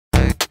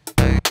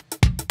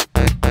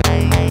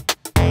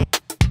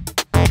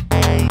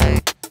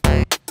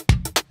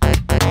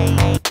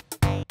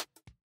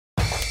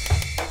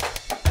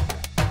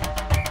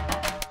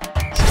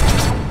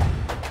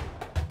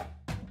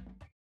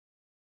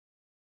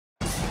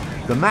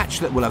the match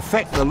that will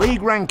affect the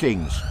league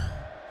rankings.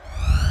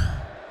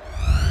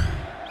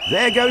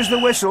 There goes the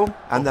whistle,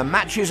 and the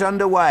match is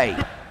underway.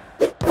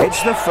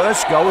 It's the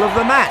first goal of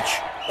the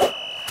match.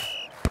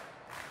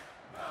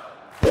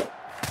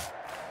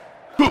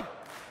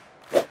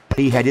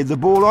 He headed the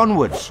ball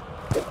onwards.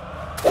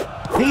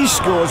 He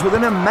scores with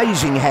an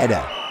amazing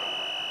header.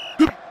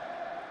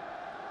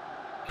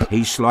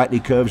 He slightly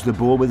curves the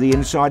ball with the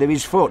inside of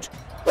his foot.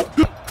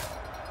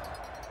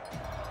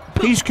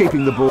 He's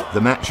keeping the ball.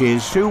 The match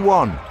is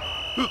 2-1.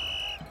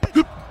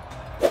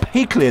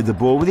 He cleared the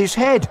ball with his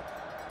head.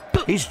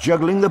 He's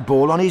juggling the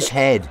ball on his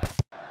head.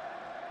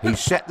 He's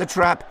set the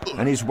trap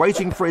and is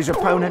waiting for his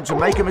opponent to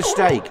make a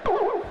mistake.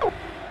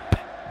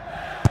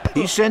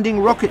 He's sending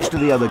rockets to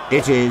the other.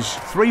 It is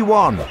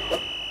 3-1.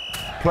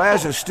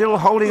 Players are still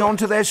holding on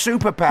to their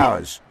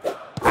superpowers.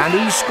 And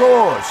he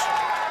scores.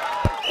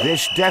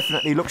 This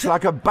definitely looks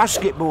like a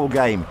basketball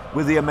game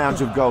with the amount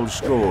of goals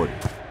scored.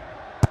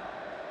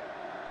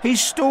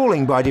 He's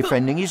stalling by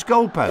defending his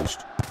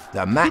goalpost.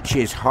 The match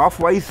is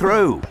halfway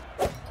through.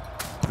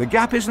 The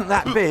gap isn't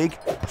that big,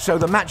 so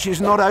the match is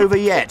not over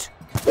yet.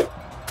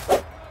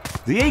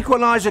 The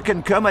equaliser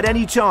can come at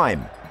any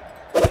time.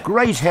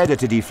 Great header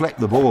to deflect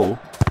the ball.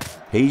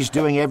 He's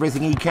doing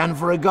everything he can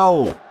for a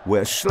goal.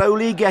 We're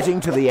slowly getting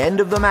to the end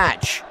of the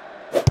match.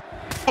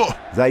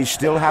 They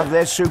still have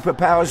their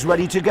superpowers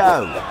ready to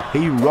go.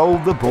 He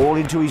rolled the ball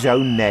into his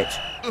own net.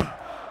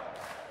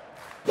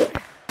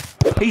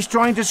 He's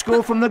trying to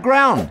score from the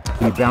ground.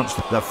 He bounced.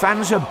 The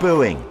fans are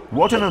booing.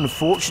 What an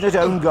unfortunate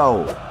own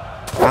goal.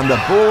 And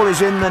the ball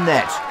is in the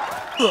net.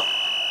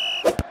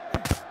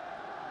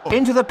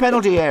 Into the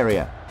penalty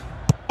area.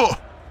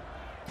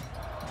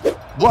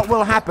 What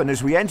will happen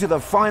as we enter the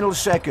final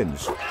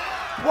seconds?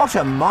 What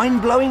a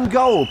mind-blowing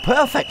goal.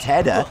 Perfect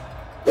header.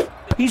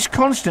 He's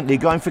constantly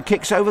going for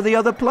kicks over the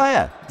other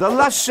player. The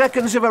last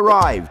seconds have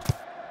arrived.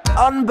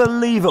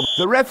 Unbelievable.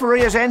 The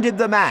referee has ended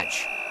the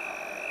match.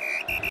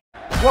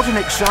 What an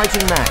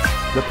exciting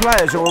match. The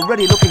players are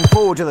already looking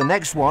forward to the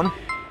next one.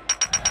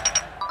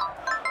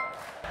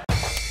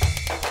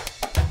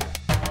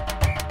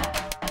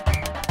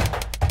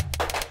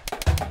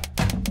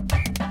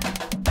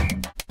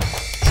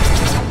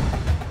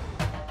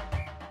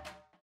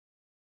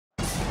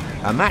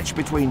 A match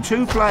between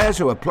two players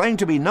who are playing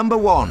to be number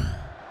one.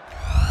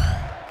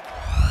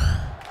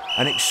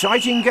 An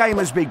exciting game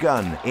has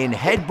begun in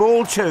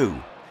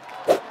HeadBall2.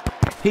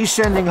 He's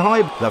sending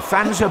high. The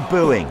fans are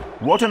booing.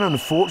 What an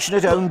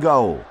unfortunate own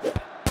goal.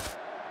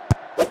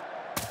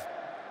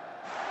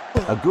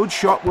 A good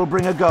shot will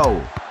bring a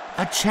goal.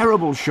 A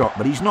terrible shot,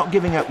 but he's not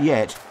giving up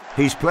yet.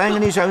 He's playing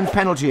in his own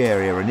penalty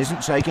area and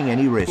isn't taking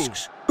any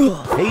risks. He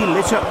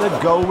lit up the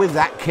goal with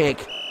that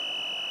kick.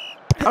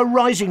 A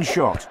rising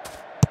shot.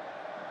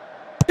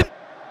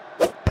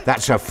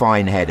 That's a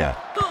fine header.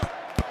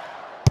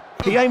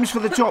 He aims for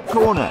the top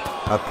corner.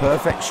 A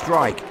perfect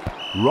strike.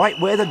 Right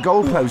where the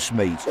goalposts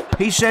meet.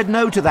 He said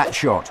no to that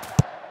shot.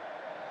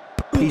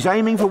 He's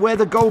aiming for where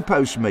the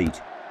goalposts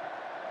meet.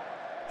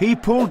 He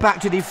pulled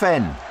back to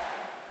defend.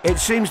 It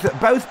seems that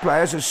both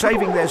players are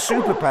saving their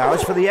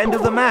superpowers for the end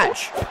of the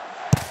match.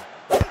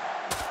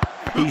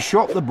 He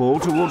shot the ball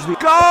towards the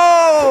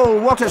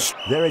goal!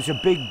 There is a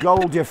big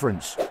goal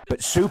difference, but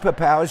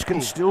superpowers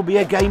can still be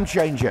a game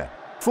changer.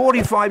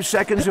 45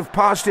 seconds have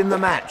passed in the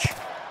match.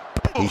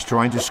 He's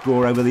trying to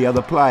score over the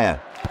other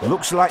player.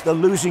 Looks like the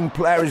losing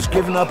player has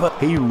given up.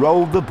 He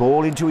rolled the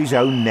ball into his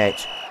own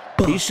net.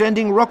 He's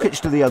sending rockets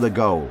to the other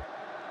goal.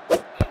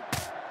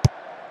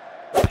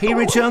 He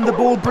returned the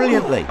ball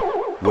brilliantly.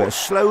 We're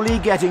slowly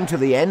getting to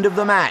the end of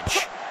the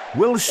match.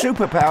 Will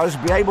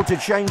superpowers be able to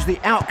change the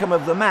outcome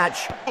of the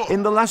match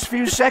in the last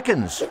few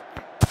seconds?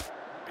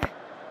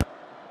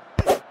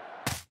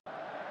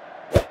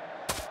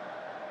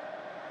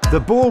 The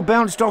ball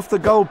bounced off the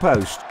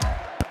goalpost.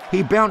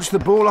 He bounced the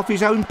ball off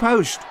his own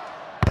post.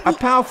 A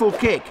powerful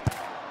kick.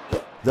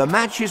 The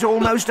match is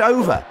almost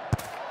over.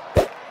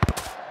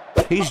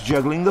 He's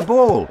juggling the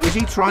ball. Is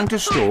he trying to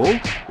stall?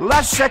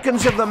 Last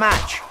seconds of the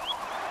match.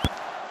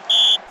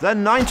 The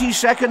 90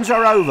 seconds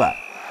are over.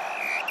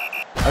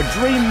 A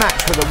dream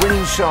match for the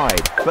winning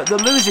side, but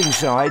the losing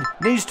side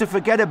needs to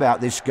forget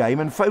about this game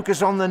and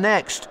focus on the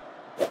next.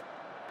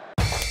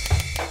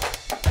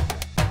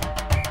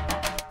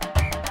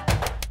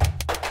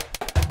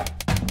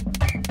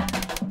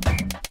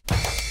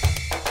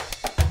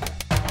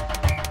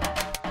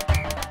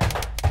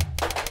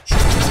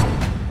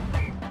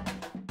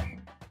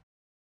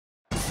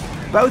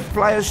 Both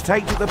players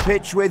take to the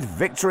pitch with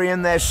victory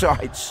in their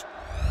sights.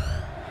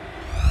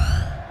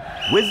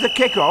 With the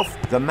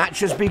kickoff, the match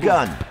has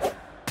begun.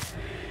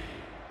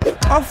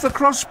 Off the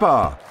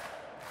crossbar.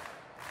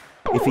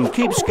 If he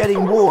keeps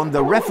getting warned,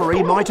 the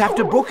referee might have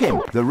to book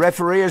him. The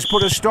referee has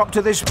put a stop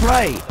to this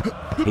play.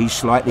 He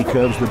slightly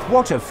curves the...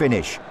 What a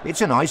finish.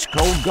 It's an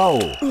ice-cold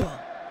goal.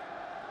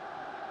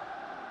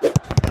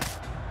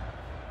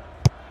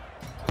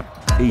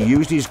 He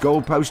used his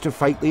goalpost to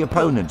fake the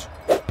opponent.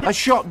 A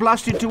shot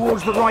blasted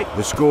towards the right.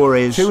 The score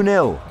is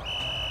 2-0.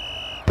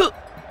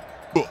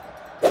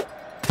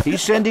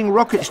 He's sending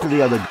rockets to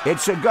the other.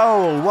 It's a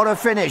goal. What a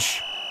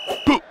finish.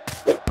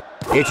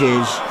 It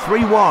is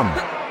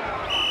 3-1.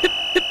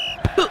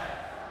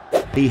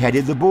 He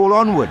headed the ball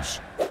onwards.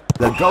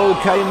 The goal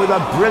came with a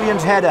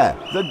brilliant header.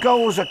 The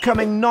goals are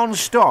coming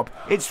non-stop.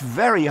 It's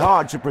very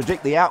hard to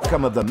predict the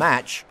outcome of the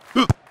match.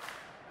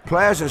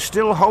 Players are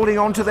still holding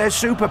on to their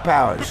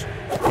superpowers.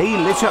 He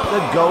lit up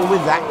the goal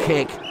with that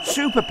kick.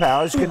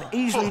 Superpowers can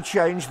easily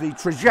change the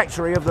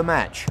trajectory of the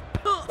match.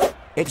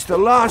 It's the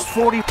last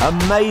 40.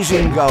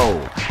 Amazing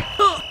goal.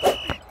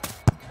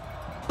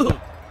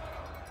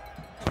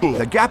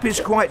 The gap is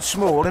quite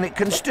small and it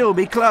can still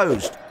be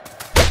closed.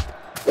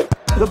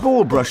 The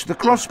ball brushed the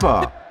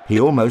crossbar. He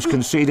almost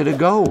conceded a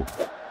goal.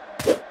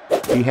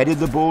 He headed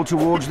the ball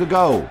towards the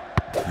goal.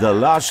 The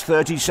last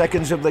 30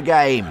 seconds of the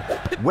game.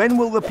 When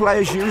will the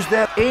players use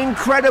their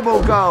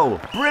incredible goal?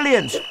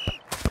 Brilliant!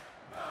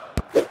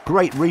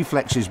 Great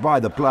reflexes by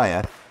the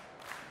player.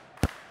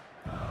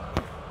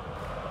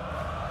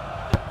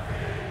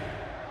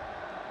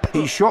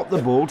 He shot the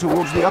ball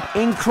towards the up.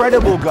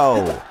 Incredible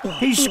goal!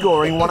 He's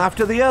scoring one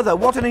after the other.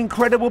 What an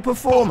incredible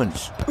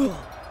performance!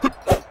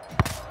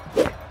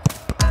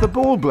 The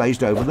ball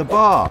blazed over the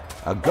bar.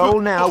 A goal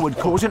now would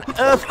cause an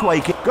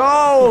earthquake.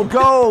 Goal!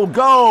 Goal!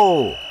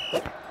 Goal!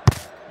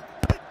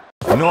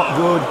 Not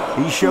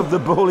good. He shoved the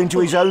ball into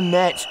his own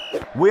net.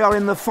 We are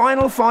in the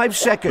final 5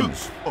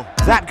 seconds.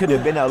 That could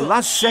have been a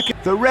last second.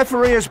 The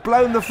referee has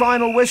blown the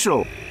final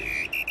whistle.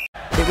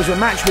 It was a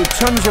match with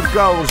tons of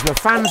goals. The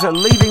fans are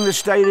leaving the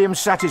stadium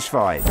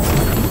satisfied.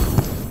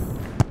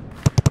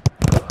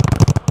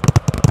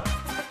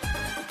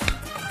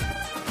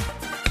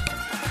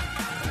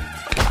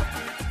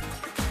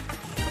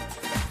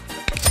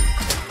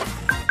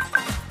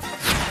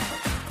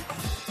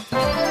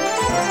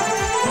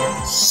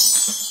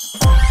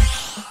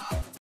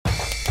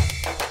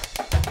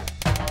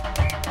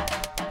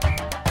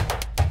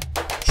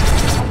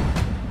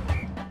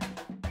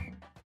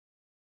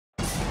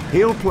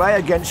 He'll play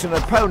against an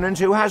opponent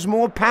who has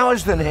more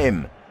powers than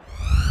him.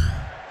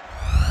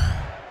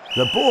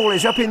 The ball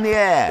is up in the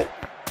air.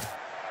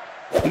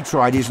 He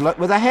tried his luck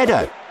with a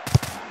header.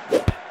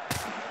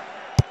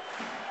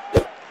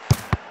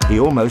 He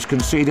almost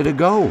conceded a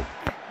goal.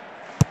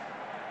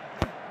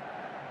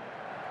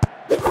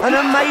 An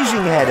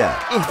amazing header.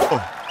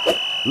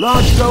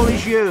 Large goal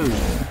is used.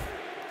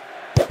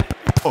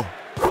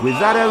 With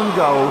that own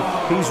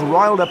goal, he's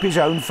riled up his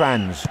own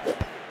fans.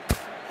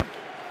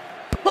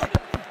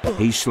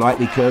 He's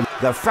slightly curved.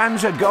 The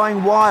fans are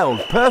going wild.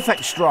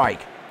 Perfect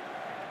strike.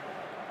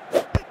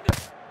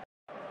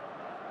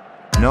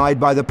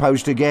 Denied by the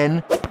post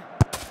again.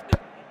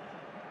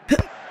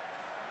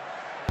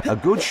 A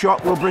good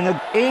shot will bring an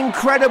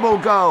incredible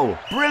goal.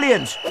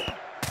 Brilliant.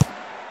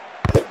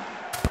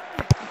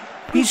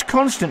 He's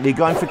constantly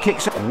going for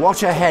kicks.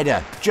 What a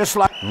header. Just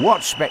like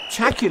what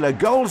spectacular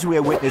goals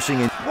we're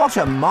witnessing. What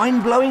a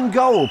mind-blowing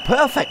goal.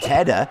 Perfect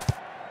header.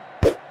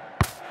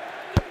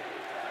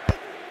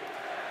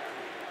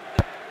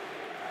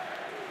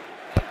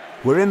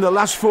 We're in the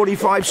last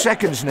 45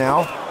 seconds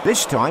now.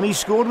 This time he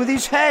scored with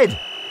his head.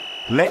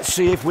 Let's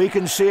see if we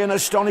can see an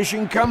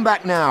astonishing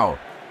comeback now.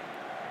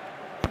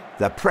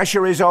 The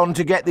pressure is on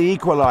to get the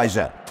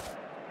equaliser.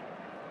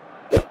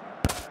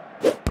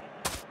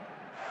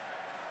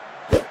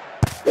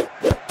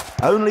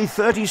 Only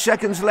 30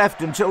 seconds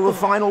left until the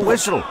final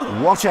whistle.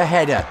 What a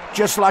header,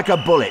 just like a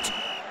bullet.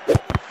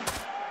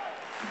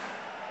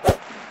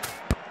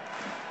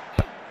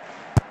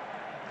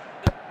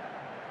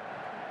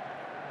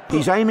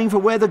 He's aiming for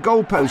where the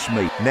goalposts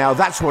meet. Now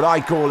that's what I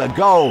call a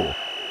goal.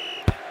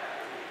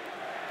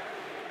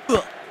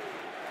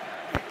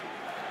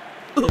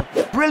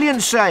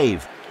 Brilliant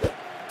save.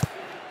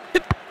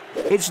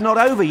 It's not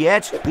over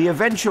yet. The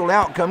eventual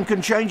outcome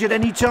can change at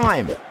any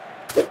time.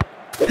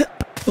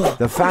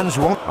 The fans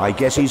want... I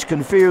guess he's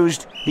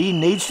confused. He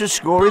needs to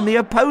score in the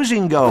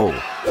opposing goal.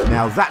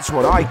 Now that's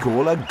what I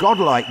call a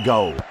godlike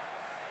goal.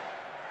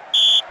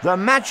 The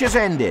match has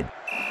ended.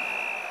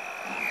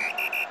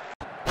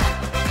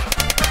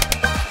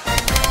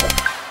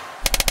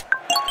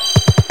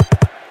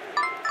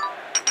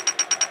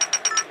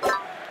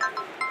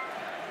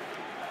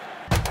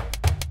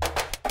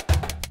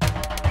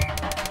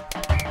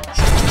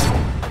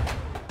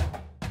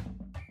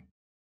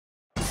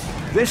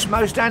 This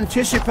most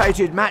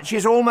anticipated match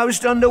is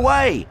almost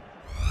underway.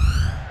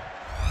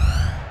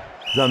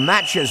 The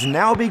match has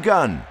now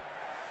begun.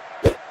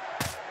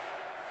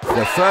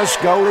 The first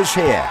goal is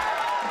here.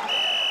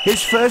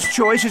 His first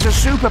choice is a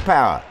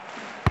superpower.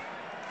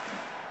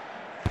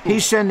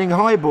 He's sending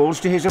high balls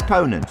to his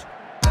opponent.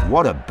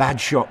 What a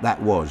bad shot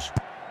that was.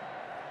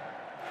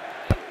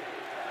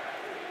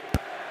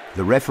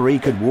 The referee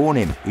could warn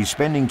him. He's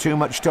spending too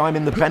much time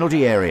in the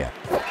penalty area.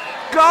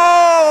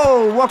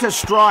 Goal! What a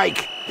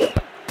strike!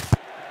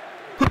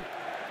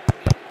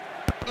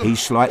 He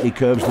slightly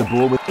curves the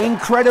ball with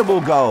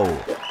incredible goal.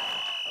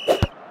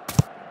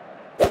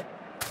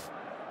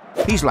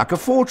 He's like a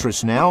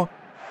fortress now.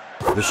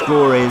 The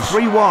score is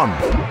 3-1.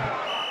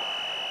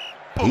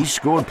 He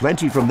scored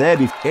plenty from there.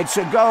 It's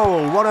a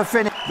goal. What a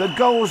finish. The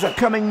goals are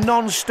coming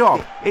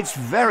non-stop. It's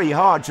very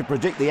hard to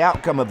predict the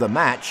outcome of the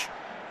match.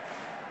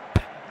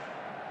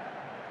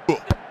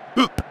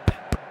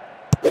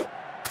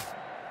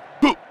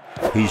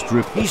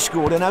 He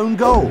scored an own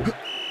goal.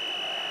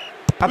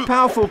 A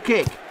powerful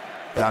kick.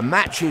 The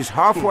match is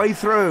halfway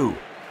through.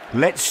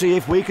 Let's see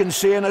if we can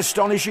see an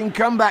astonishing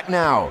comeback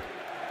now.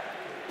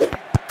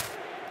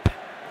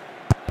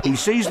 He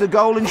sees the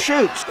goal and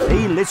shoots.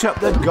 He lit up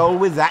the goal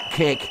with that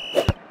kick.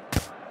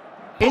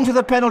 Into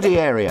the penalty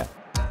area.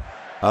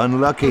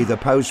 Unlucky, the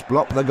post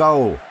blocked the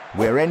goal.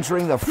 We're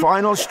entering the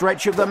final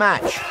stretch of the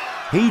match.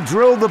 He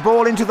drilled the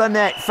ball into the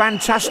net.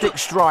 Fantastic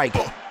strike.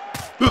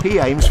 He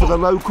aims for the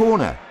low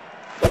corner.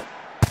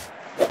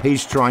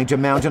 He's trying to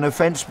mount an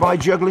offence by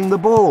juggling the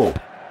ball.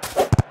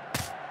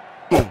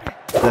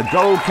 The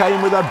goal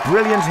came with a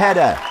brilliant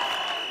header.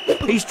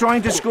 He's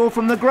trying to score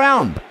from the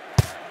ground.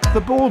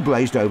 The ball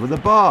blazed over the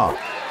bar.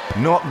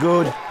 Not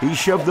good. He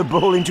shoved the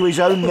ball into his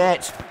own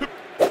net.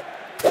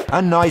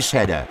 A nice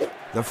header.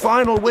 The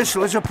final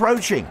whistle is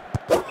approaching.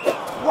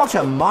 What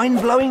a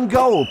mind-blowing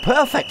goal.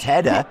 Perfect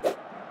header.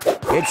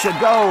 It's a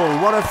goal.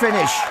 What a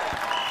finish.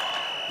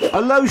 A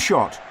low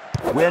shot.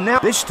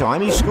 This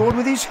time he scored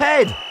with his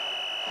head.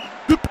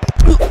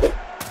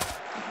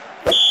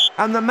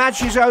 And the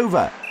match is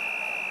over.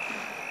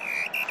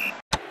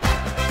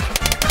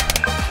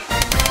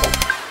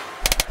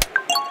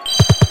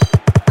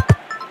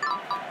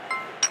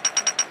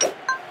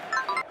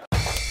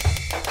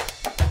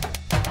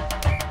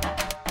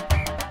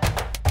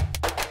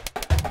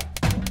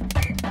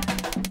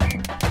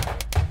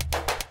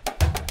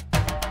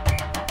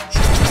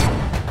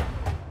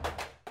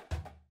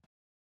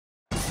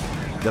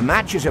 The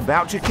match is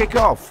about to kick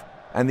off,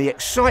 and the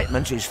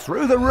excitement is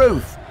through the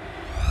roof.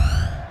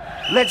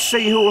 Let's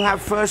see who will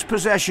have first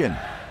possession.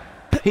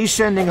 He's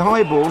sending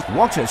high balls.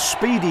 What a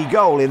speedy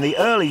goal in the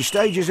early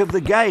stages of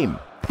the game.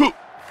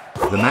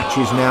 The match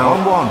is now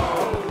on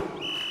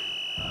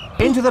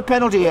 1. Into the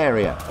penalty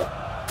area.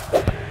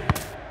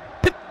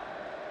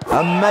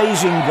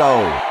 Amazing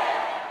goal.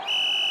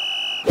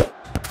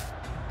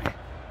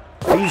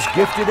 He's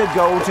gifted a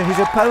goal to his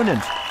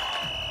opponent.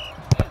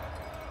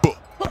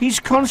 He's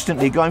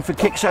constantly going for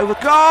kicks over.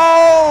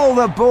 Goal!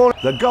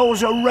 The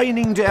goals are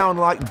raining down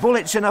like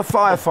bullets in a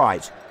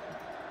firefight.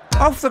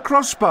 Off the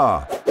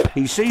crossbar.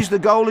 He sees the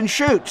goal and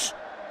shoots.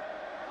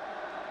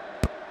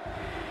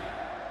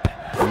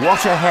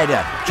 What a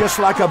header, just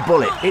like a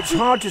bullet. It's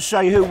hard to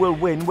say who will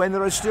win when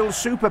there are still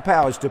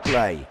superpowers to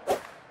play.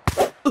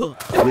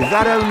 With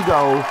that own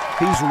goal,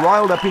 he's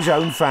riled up his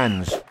own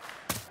fans.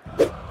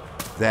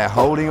 They're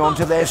holding on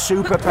to their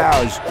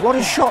superpowers. What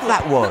a shot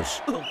that was.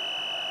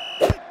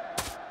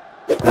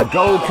 The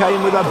goal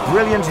came with a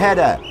brilliant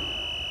header.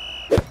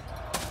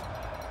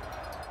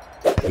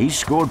 He's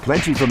scored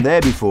plenty from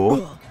there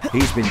before.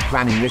 He's been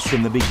planning this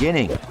from the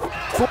beginning.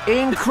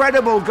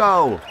 Incredible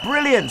goal!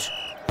 Brilliant!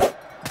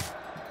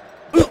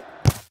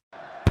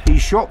 He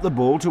shot the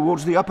ball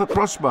towards the upper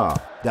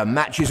crossbar. The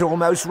match is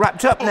almost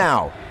wrapped up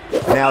now.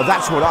 Now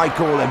that's what I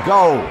call a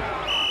goal.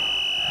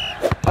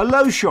 A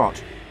low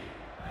shot.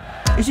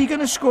 Is he going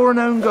to score an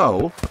own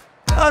goal?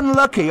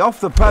 Unlucky, off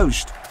the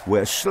post.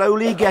 We're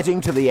slowly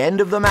getting to the end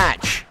of the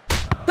match.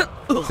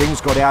 Things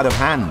got out of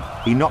hand.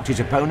 He knocked his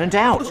opponent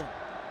out.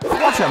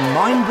 What a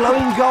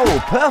mind-blowing goal.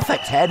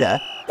 Perfect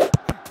header.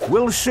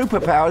 Will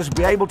superpowers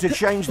be able to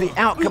change the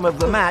outcome of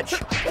the match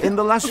in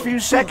the last few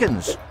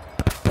seconds?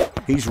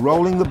 He's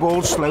rolling the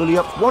ball slowly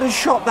up. What a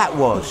shot that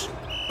was.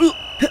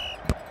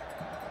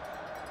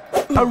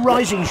 A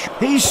rising shot.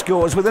 He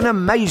scores with an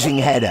amazing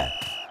header.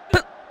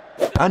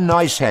 A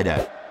nice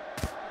header.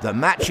 The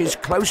match is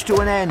close to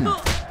an end.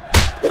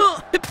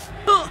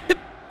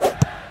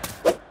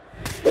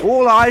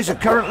 All eyes are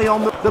currently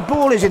on the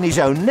ball is in his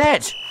own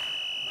net.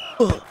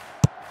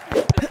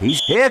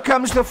 Here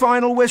comes the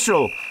final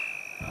whistle.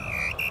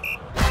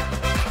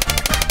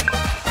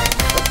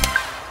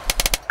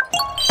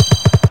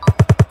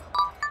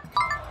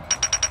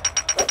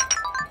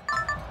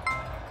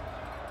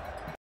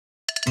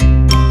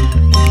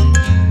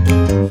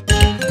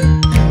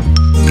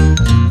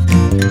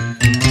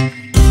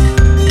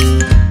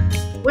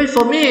 Wait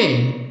for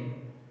me.